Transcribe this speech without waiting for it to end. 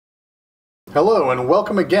Hello and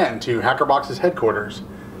welcome again to HackerBox's headquarters.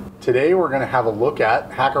 Today we're going to have a look at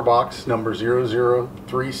HackerBox number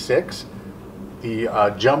 0036, the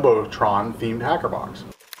JumboTron themed HackerBox.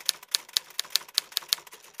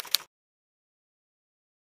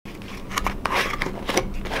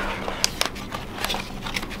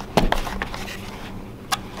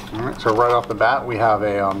 Alright, so right off the bat we have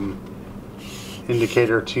a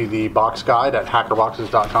indicator to the box guide at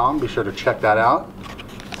HackerBoxes.com. Be sure to check that out.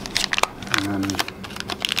 And the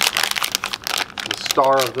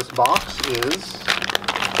star of this box is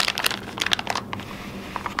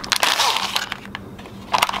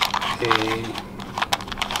a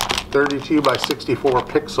 32 by 64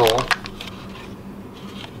 pixel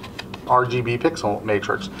RGB pixel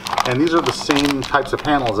matrix. And these are the same types of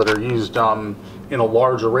panels that are used in a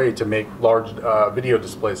large array to make large video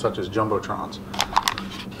displays such as JumboTrons.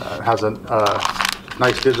 It has a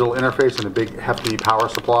nice digital interface and a big hefty power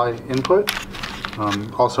supply input.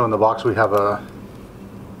 Also in the box we have a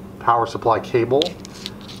power supply cable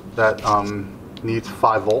that needs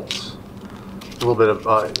 5 volts. A little bit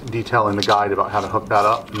of detail in the guide about how to hook that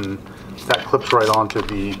up, and that clips right onto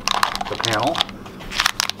the panel.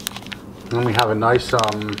 And then we have a nice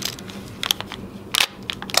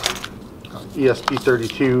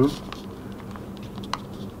ESP32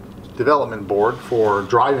 development board for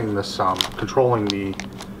driving this, controlling the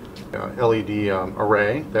LED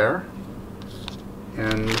array there,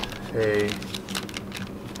 and a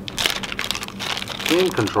game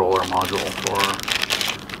controller module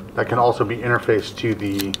that can also be interfaced to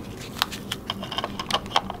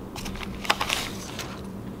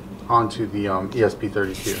onto the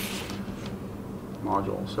ESP32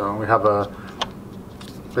 module. So we have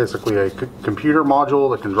basically a computer module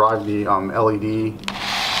that can drive the LED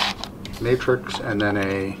matrix, and then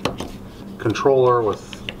a controller with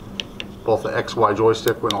both the XY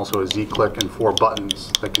joystick and also a Z click and 4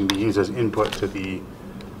 buttons that can be used as input to the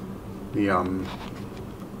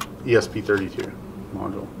ESP32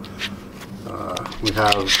 module. We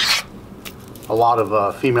have a lot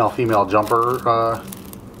of female jumper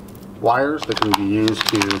wires that can be used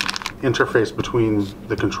to interface between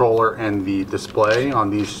the controller and the display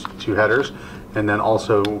on these 2 headers, and then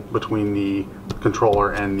also between the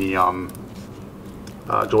controller and the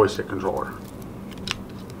joystick controller.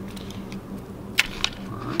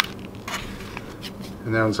 Alright.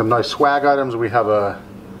 And then some nice swag items. We have a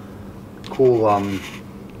cool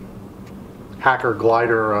Hacker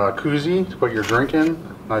Glider koozie to put your drink in.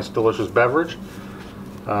 Nice delicious beverage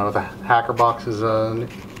with a HackerBox's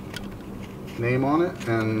name on it,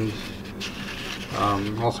 and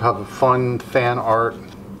also have a fun fan art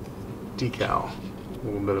decal. A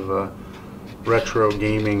little bit of a retro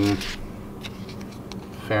gaming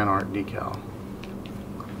fan art decal.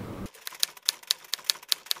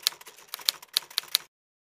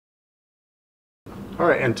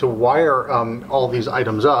 Alright, and to wire all these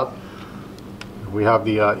items up, we have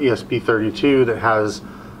the ESP32 that has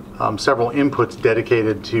several inputs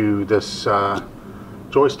dedicated to this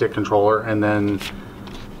joystick controller, and then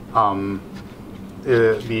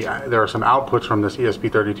there are some outputs from this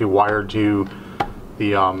ESP32 wired to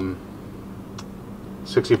the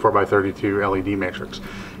 64 by 32 LED matrix.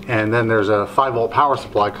 And then there's a 5 volt power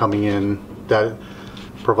supply coming in that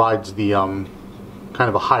provides the kind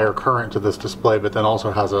of a higher current to this display, but then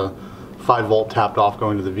also has a 5 volt tapped off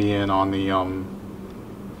going to the VIN on the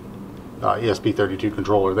ESP32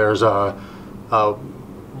 controller. There's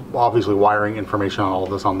obviously wiring information on all of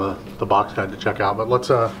this on the box guide to check out, but let's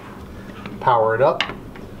power it up.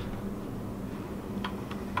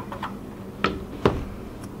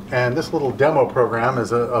 And this little demo program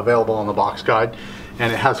is available on the box guide,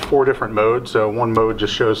 and it has 4 different modes. So one mode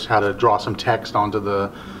just shows how to draw some text onto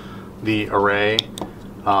the array.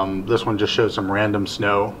 This one just shows some random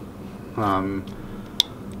snow.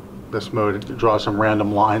 This mode draws some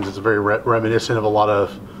random lines. It's very reminiscent of a lot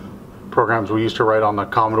of programs we used to write on the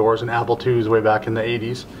Commodores and Apple IIs way back in the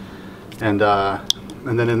 80s. And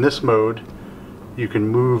then in this mode, you can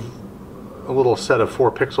move a little set of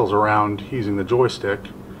 4 pixels around using the joystick.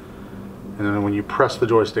 And then when you press the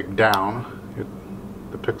joystick down,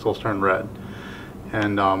 the pixels turn red.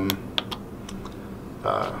 And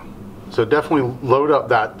so definitely load up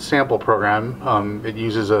that sample program. It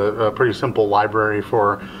uses a pretty simple library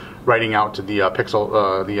for writing out to the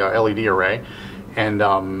the LED array, and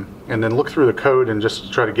then look through the code and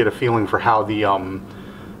just try to get a feeling for how the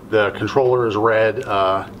controller is read.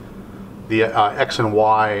 The X and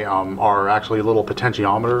Y are actually little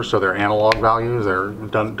potentiometers, so they're analog values. They're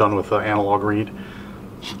done with the analog read.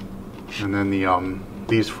 And then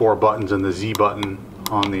these 4 buttons and the Z button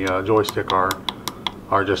on the joystick are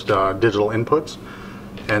are just digital inputs.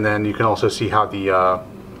 And then you can also see how the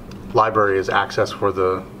library is accessed for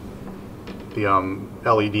the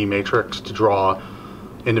LED matrix to draw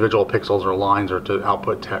individual pixels or lines or to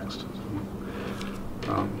output text.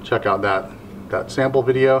 Check out that sample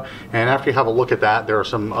video, and after you have a look at that, there are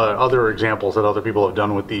some other examples that other people have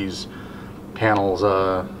done with these panels.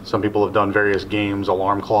 Some people have done various games,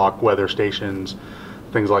 alarm clock, weather stations,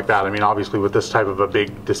 things like that. I mean, obviously with this type of a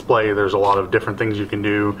big display, there's a lot of different things you can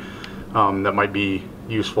do that might be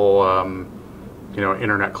useful. You know,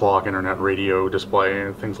 internet clock, internet radio display,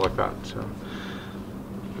 and things like that. So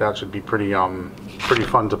that should be pretty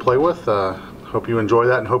fun to play with. Hope you enjoy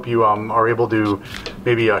that, and hope you are able to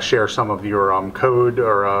maybe share some of your code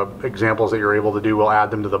or examples that you're able to do. We'll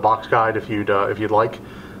add them to the box guide if you'd like.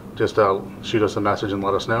 Just shoot us a message and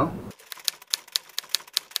let us know.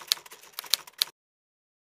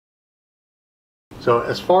 So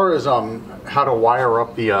as far as how to wire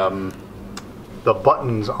up the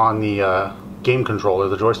buttons on the game controller,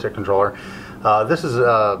 the joystick controller, this is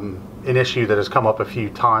an issue that has come up a few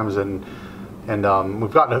times, and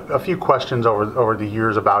we've gotten a few questions over the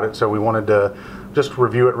years about it, so we wanted to just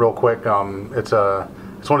review it real quick.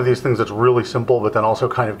 It's one of these things that's really simple, but then also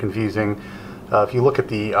kind of confusing. If you look at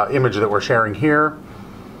the image that we're sharing here,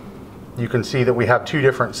 you can see that we have two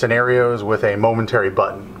different scenarios with a momentary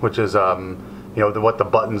button, which is you know, what the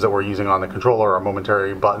buttons that we're using on the controller are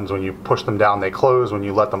momentary buttons. When you push them down, they close. When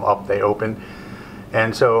you let them up, they open.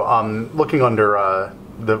 And so looking under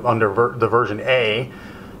the version A,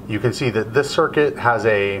 you can see that this circuit has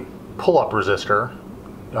a pull-up resistor,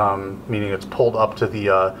 meaning it's pulled up to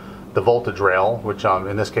the voltage rail, which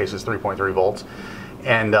in this case is 3.3 volts.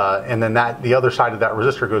 And then the other side of that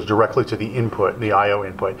resistor goes directly to the input, the I/O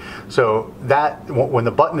input. So that when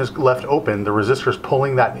the button is left open, the resistor is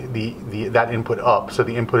pulling that input up, so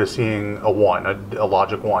the input is seeing a 1, a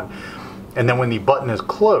logic 1. And then when the button is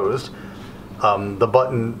closed, the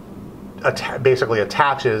button basically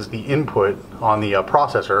attaches the input on the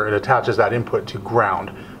processor. It attaches that input to ground,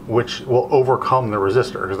 which will overcome the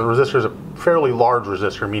resistor, because the resistor is a fairly large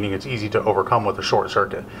resistor, meaning it's easy to overcome with a short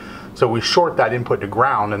circuit. So we short that input to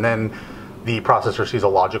ground, and then the processor sees a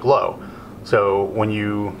logic low. So when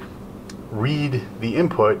you read the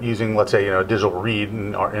input using, let's say, a digital read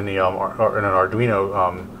in an Arduino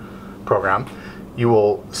program, you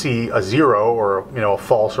will see a 0 or a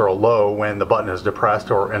false or a low when the button is depressed,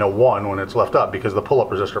 and a 1 when it's left up, because the pull-up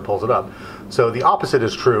resistor pulls it up. So the opposite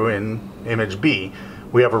is true in image B.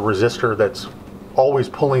 We have a resistor that's always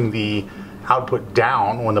pulling the output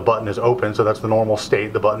down when the button is open, so that's the normal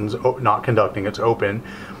state. The button's not conducting, it's open,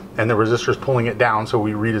 and the resistor's pulling it down, so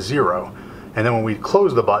we read a 0. And then when we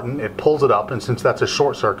close the button, it pulls it up, and since that's a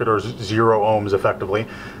short circuit, or 0 ohms effectively,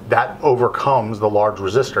 that overcomes the large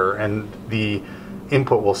resistor, and the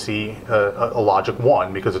input will see a logic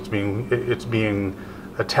 1, because it's being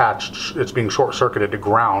attached, it's being short circuited to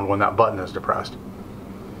ground when that button is depressed.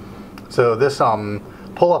 So this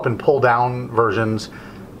pull up and pull down versions,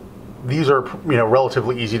 these are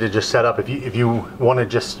relatively easy to just set up. If you want to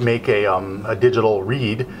just make a digital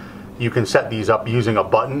read, you can set these up using a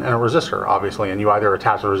button and a resistor, obviously, and you either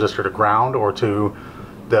attach a resistor to ground or to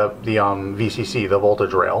the VCC, the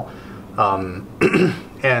voltage rail,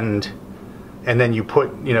 and then you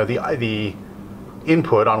put the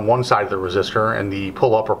input on one side of the resistor and the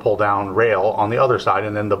pull up or pull down rail on the other side,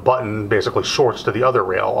 and then the button basically shorts to the other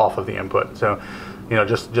rail off of the input. So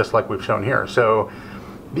just like we've shown here. So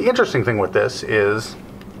the interesting thing with this is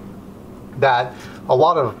that a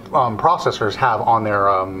lot of processors have on their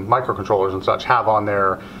microcontrollers and such, have on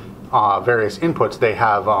their various inputs, they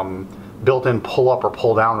have built-in pull-up or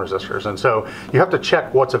pull-down resistors, and so you have to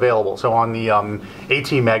check what's available. So on the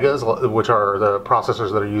AT Megas, which are the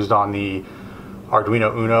processors that are used on the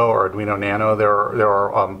Arduino Uno or Arduino Nano, there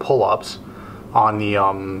are pull-ups. On the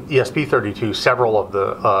ESP32, several of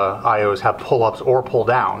the IOs have pull-ups or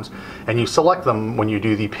pull-downs, and you select them when you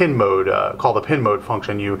do the pin mode, call the pin mode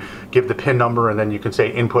function. You give the pin number, and then you can say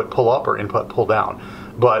input pull-up or input pull-down.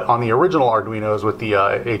 But on the original Arduinos with the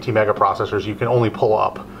AT Mega processors, you can only pull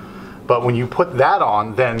up. But when you put that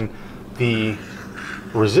on, then the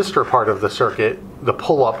resistor part of the circuit, the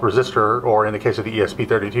pull-up resistor, or in the case of the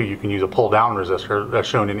ESP32, you can use a pull-down resistor, as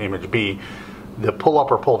shown in image B. The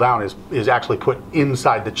pull-up or pull-down is actually put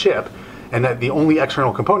inside the chip, and that the only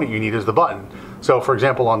external component you need is the button. So for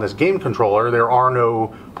example, on this game controller, there are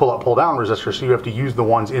no pull-up, pull-down resistors, so you have to use the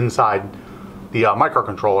ones inside the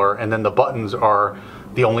microcontroller, and then the buttons are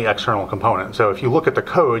the only external component. So if you look at the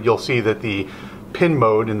code, you'll see that the pin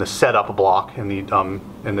mode in the setup block in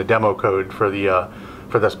the demo code for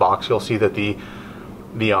this box, you'll see that the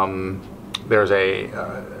there's a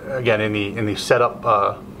again in the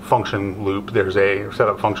setup function loop, there's a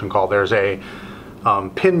setup function call. There's a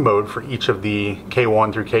pin mode for each of the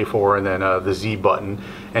K1 through K4, and then the Z button,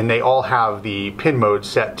 and they all have the pin mode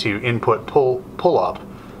set to input pull up,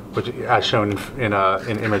 which as shown in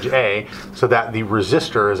image A, so that the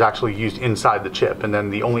resistor is actually used inside the chip, and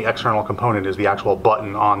then the only external component is the actual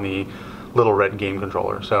button on the little red game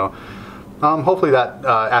controller. So hopefully that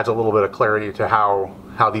adds a little bit of clarity to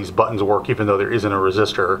how these buttons work, even though there isn't a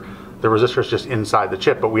resistor. The resistor is just inside the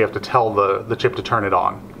chip, but we have to tell the chip to turn it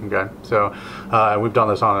on. Okay, so we've done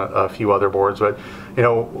this on a few other boards, but you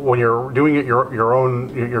know, when you're doing it your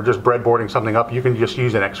own, you're just breadboarding something up, you can just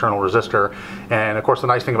use an external resistor. And of course, the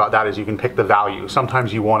nice thing about that is you can pick the value.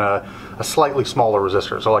 Sometimes you want a slightly smaller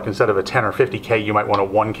resistor. So like instead of a 10 or 50K, you might want a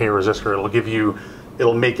 1K resistor.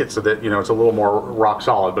 It'll make it so that, you know, it's a little more rock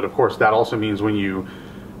solid. But of course, that also means when you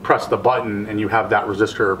press the button and you have that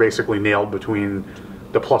resistor basically nailed between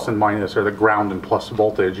the plus and minus, or the ground and plus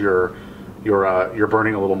voltage, you're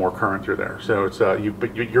burning a little more current through there. So it's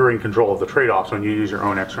but you're in control of the trade-offs when you use your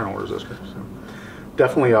own external resistor. So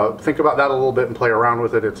definitely think about that a little bit and play around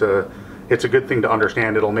with it. It's a good thing to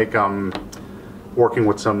understand. It'll make working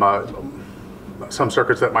with some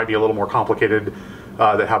circuits that might be a little more complicated,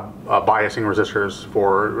 that have biasing resistors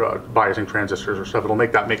for biasing transistors or stuff. It'll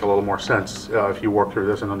make that make a little more sense if you work through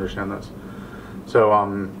this and understand this.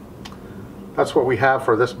 So that's what we have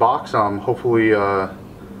for this box. Hopefully you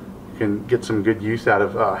can get some good use out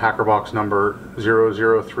of HackerBox number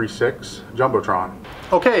 0036 JumboTron.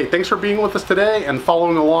 Okay, thanks for being with us today and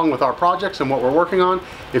following along with our projects and what we're working on.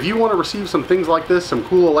 If you want to receive some things like this, some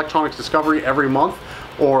cool electronics discovery every month,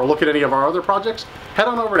 or look at any of our other projects, head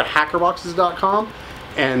on over to HackerBoxes.com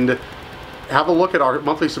and have a look at our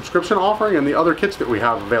monthly subscription offering and the other kits that we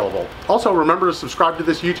have available. Also, remember to subscribe to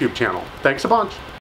this YouTube channel. Thanks a bunch.